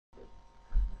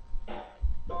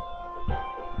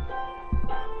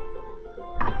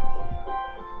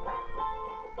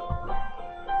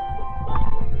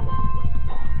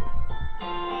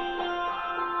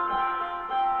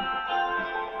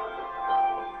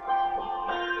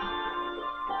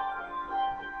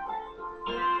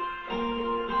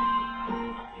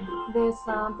There's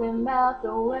something about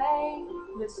the way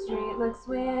the street looks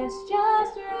when it's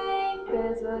just rain.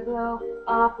 There's a glow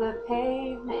off the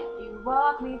pavement. You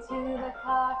walk me to the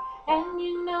car, and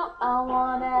you know I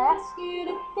wanna ask you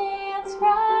to dance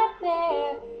right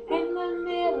there in the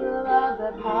middle of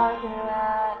the parking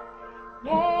lot.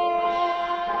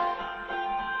 Yeah.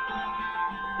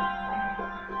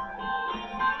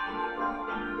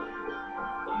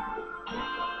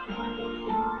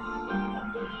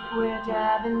 We're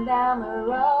driving down the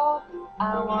road.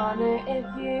 I wonder if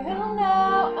you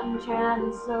know I'm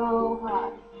trying so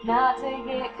hard not to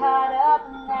get caught up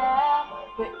now.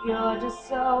 But you're just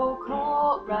so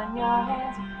cool. Run your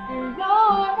hands through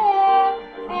your hair,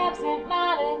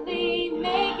 absent-mindedly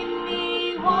making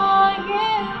me want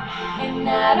you. And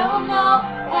I don't know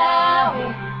how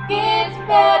it gets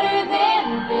better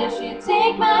than this. You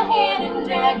take my hand and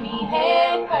drag me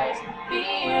head first,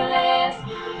 fearless.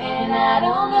 And I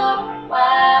don't know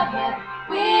why, but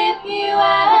with you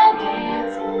I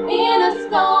dance in a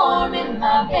storm in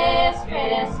my best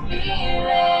dress,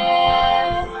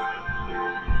 fearless.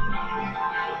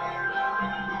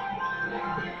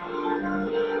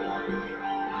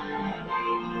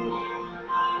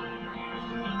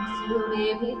 So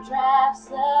baby, drive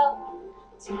slow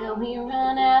till we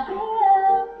run out of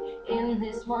love. In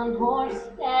this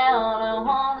one-horse town, I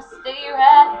wanna stay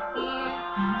right here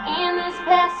in this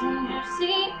passenger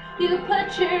seat. You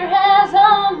put your eyes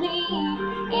on me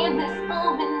in this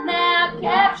moment now,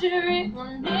 capture it,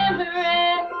 remember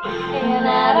it. And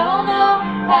I don't know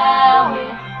how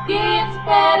it gets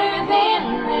better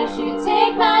than this. You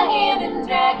take my hand and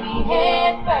drag me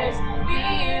head first,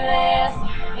 fearless.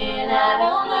 And I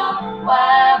don't know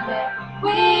why, but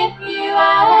with you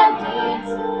I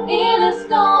dance in a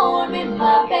storm in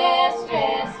my best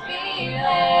dress,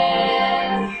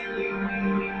 fearless.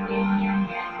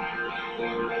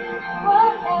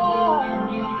 Whoa.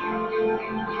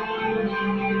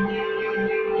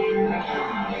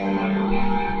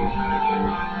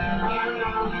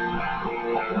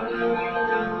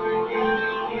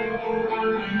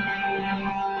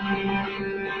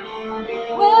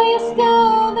 Will you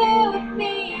still there with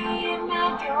me in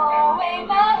my doorway?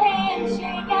 My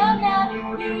handshake, I'm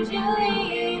not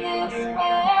usually this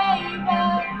way,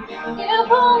 but you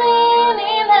pull me in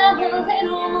and I'm a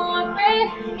little more afraid.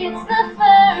 It's the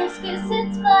first kiss,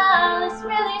 it's flawless,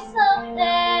 really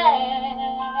something.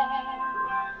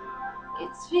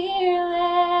 It's fearless.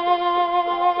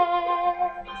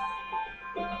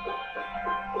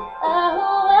 Oh,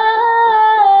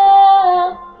 oh,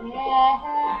 yeah.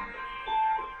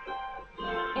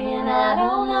 And I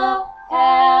don't know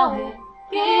how it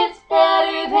gets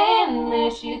better than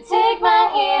this. You take my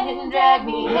hand and drag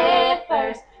me head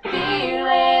first,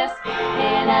 fearless.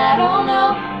 And I don't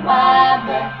know why,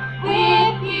 but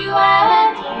with you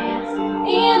I dance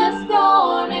in a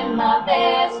storm in my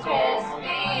best dress,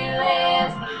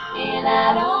 fearless. And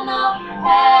I don't know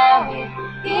how it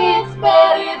gets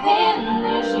better than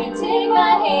this. You take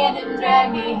my hand and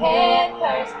drag me head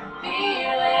first,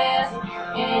 fearless.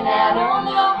 And I don't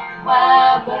know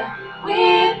why, but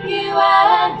with you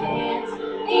I dance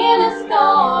in a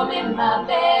storm in my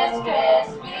best dress,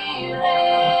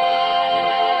 fearless.